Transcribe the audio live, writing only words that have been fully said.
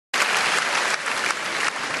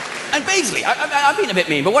And basically, I'm being a bit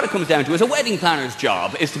mean, but what it comes down to is a wedding planner's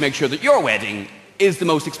job is to make sure that your wedding is the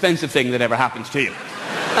most expensive thing that ever happens to you.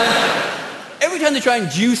 Every time they try and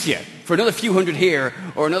juice you for another few hundred here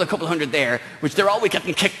or another couple hundred there, which they're always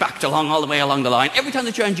getting kickbacked along all the way along the line, every time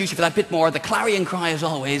they try and juice you for that bit more, the clarion cry is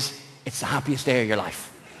always, it's the happiest day of your life.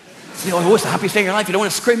 You know, it's the happiest day of your life. You don't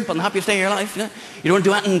want to scrimp on the happiest day of your life. You know? You don't want to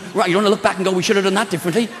do anything right. You don't want to look back and go, we should have done that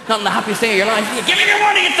differently. Not on the happiest day of your life. Give me your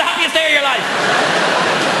money, it's the happiest day of your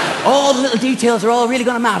life. All the little details are all really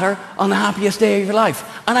going to matter on the happiest day of your life.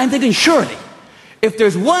 And I'm thinking, surely, if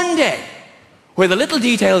there's one day where the little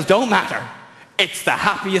details don't matter, it's the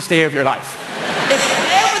happiest day of your life. If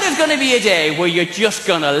ever there's going to be a day where you're just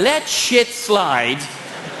going to let shit slide,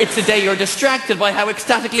 it's the day you're distracted by how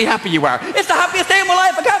ecstatically happy you are. It's the happiest day of my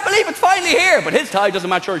life. I can't believe it's finally here. But his tie doesn't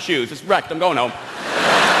match her shoes. It's wrecked. I'm going home.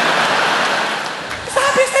 It's the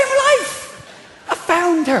happiest day of my life. I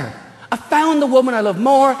found her. I found the woman I love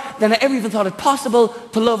more than I ever even thought it possible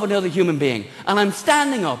to love another human being. And I'm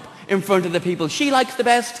standing up in front of the people she likes the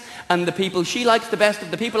best and the people she likes the best of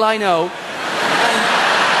the people I know.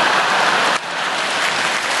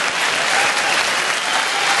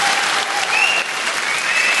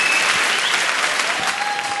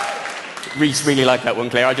 Reese really liked that one,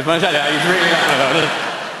 Claire. I just want to tell you, he's really liked that one.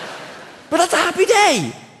 But that's a happy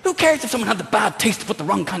day. Who cares if someone had the bad taste to put the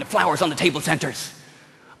wrong kind of flowers on the table centres?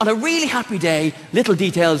 On a really happy day, little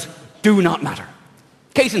details do not matter.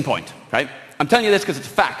 Case in point, right? I'm telling you this because it's a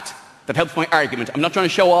fact that helps my argument. I'm not trying to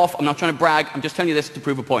show off. I'm not trying to brag. I'm just telling you this to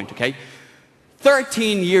prove a point, okay?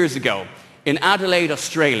 13 years ago, in Adelaide,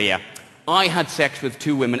 Australia, I had sex with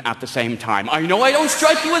 2 women at the same time. I know I don't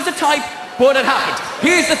strike you as the type, but it happened.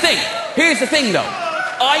 Here's the thing though.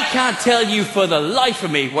 I can't tell you for the life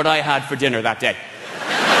of me what I had for dinner that day.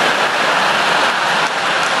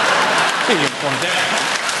 Thank you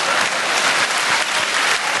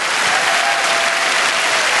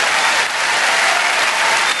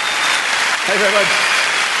very much.